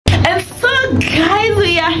guys,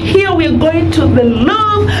 we are here. We're going to the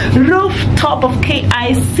rooftop of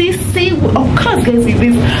KICC. Of course, guys, it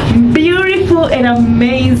is beautiful and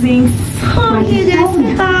amazing. So hi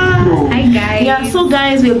guys. Yeah, so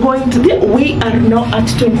guys, we're going to we are now at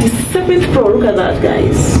 27th floor. Look at that,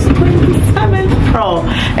 guys. 27th floor.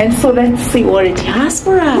 And so let's see what it has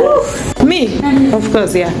for us. Woo. Me, of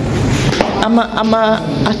course, yeah. I'm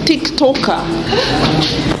a TikToker.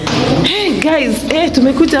 Hey guys,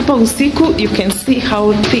 tumekuja hapa usiku. You can see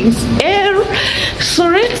how things are. So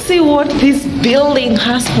let's see what this building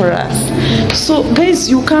has for us. So guys,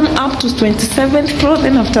 you come up to 27th floor,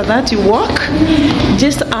 then after that you walk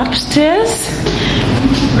just upstairs.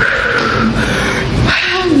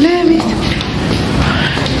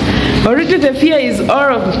 Already the fear is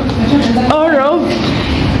all of.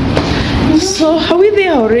 So are we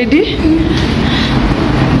there already?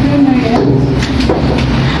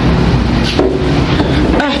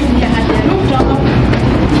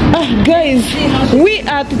 Guys, we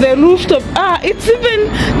at the rooftop. It's even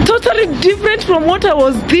totally different from what I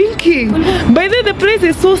was thinking. By the way, the place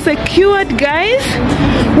is so secured, guys.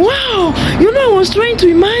 Wow, you know, I was trying to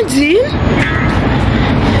imagine.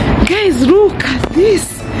 Guys, look at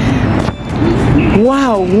this.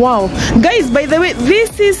 Wow, guys, by the way,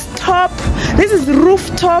 this is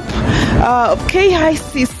rooftop of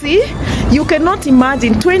KICC. You cannot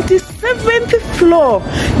imagine 27th floor,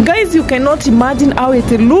 guys. You cannot imagine how it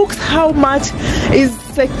looks, how much is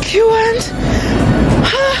secured.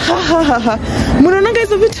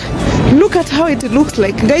 Guys, of it, look at how it looks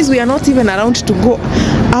like, guys. We are not even allowed to go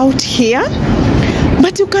out here,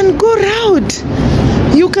 but you can go round.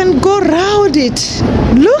 You can go round it.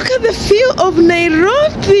 Look at the view of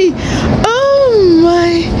Nairobi. Oh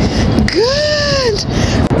my god.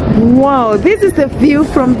 Wow, this is the view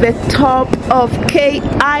from the top of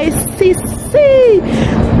KICC.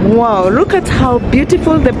 Wow, look at how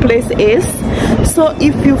beautiful the place is. So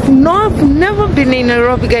if you've never been in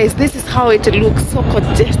Nairobi, guys, this is how it looks. So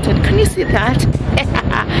congested. Can you see that?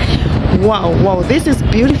 Wow, this is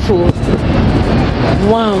beautiful.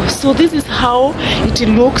 Wow, so this is how it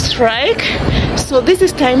looks like. So this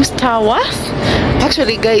is Times Towers.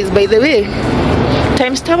 Actually, guys, by the way,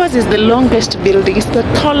 Times Towers is the longest building. It's the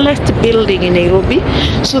tallest building in Nairobi.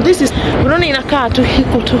 So this is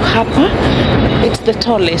it's the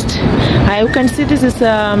tallest. You can see this is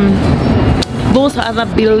those other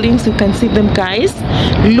buildings. You can see them, guys.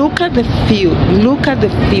 Look at the view. Look at the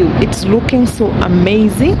view. It's looking so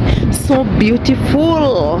amazing, so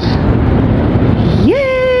beautiful.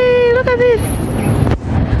 Yay, look at this.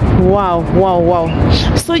 Wow.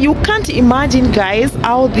 So you can't imagine, guys,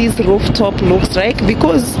 how this rooftop looks like,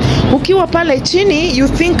 because ukiwa pale chini you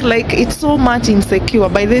think like it's so much insecure.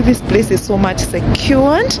 By the way, this place is so much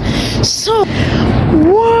secured. So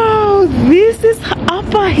wow, this is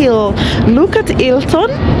Upper Hill. Look at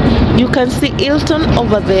Hilton. You can see Hilton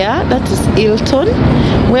over there. That is Hilton,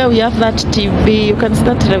 where we have that TV. You can see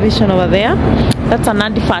that television over there. That's an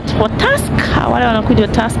advert for Tusker.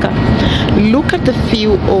 Look at the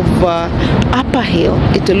view of Upper Hill.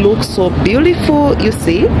 It looks so beautiful. You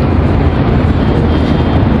see?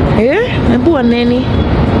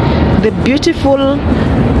 The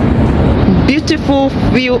beautiful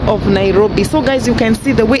view of Nairobi. So guys, you can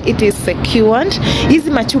see the way it is secured. Easy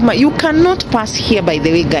machuma, you cannot pass here. By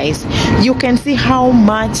the way, guys, you can see how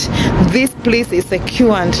much this place is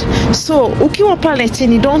secured. So ukiwa pale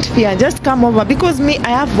chini, don't fear, just come over, because me, I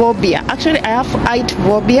have phobia. Actually, I have height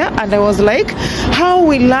phobia, and I was like, how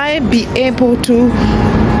will I be able to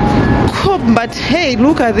cope? But hey,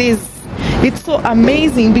 look at this. It's so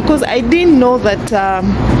amazing, because I didn't know that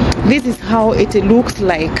this is how it looks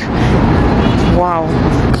like. Wow.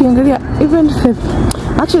 Even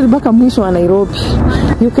actually back at mwisho wa Nairobi,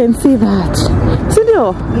 you can see that.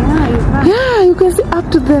 Sindio? Yeah, you can see up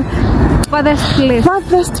to the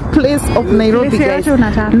farthest place of Nairobi, guys.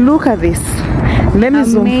 Look at this. Let me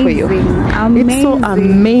zoom for you. It's so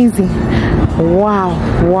amazing.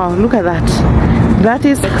 Wow, look at that. That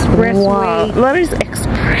is expressway. Wow. That is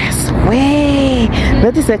expressway.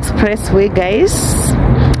 That is expressway, guys.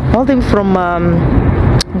 All the way from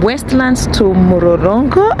Westlands to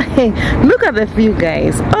Mororongo. Hey, look at the view,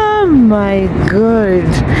 guys. Oh my god.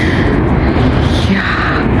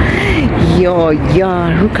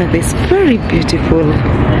 Yeah, look at this. Very beautiful.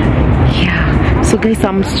 Yeah. So guys,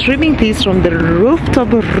 I'm streaming this from the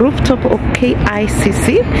rooftop of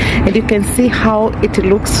KICC, and you can see how it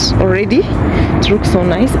looks already. It looks so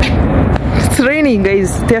nice. It's raining,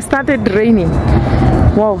 guys. It has started raining.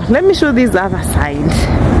 Wow, let me show this other side.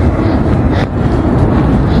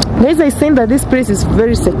 Guys, I saying that this place is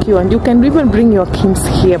very secure, and you can even bring your kings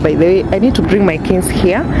here. By the way, I need to bring my kings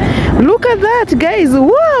here. Look at that, guys.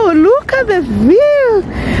 Wow, look at the view.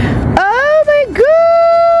 Oh my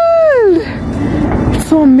god, it's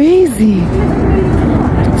so amazing,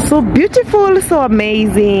 so beautiful, so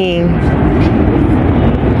amazing.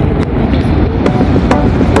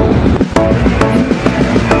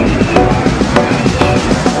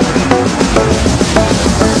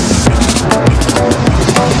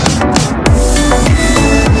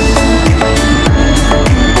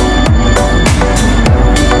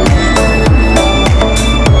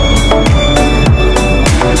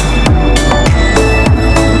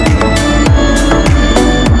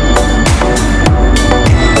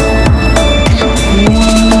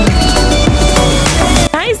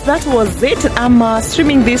 That was it. I'm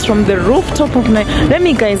streaming this from the rooftop of my, let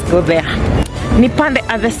me guys go there. Nipande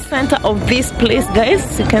at the center of this place,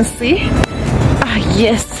 guys. You can see.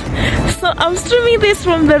 Yes. So I'm streaming this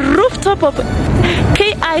from the rooftop of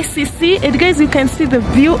Kicc, and guys, you can see the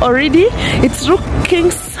view already. It's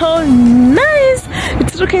looking so nice.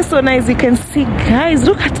 It's looking so nice. You can see, guys,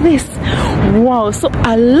 look at this. Wow. So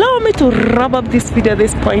allow me to wrap up this video at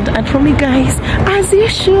this point, and for me, guys, as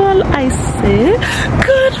usual, I say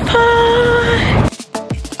goodbye.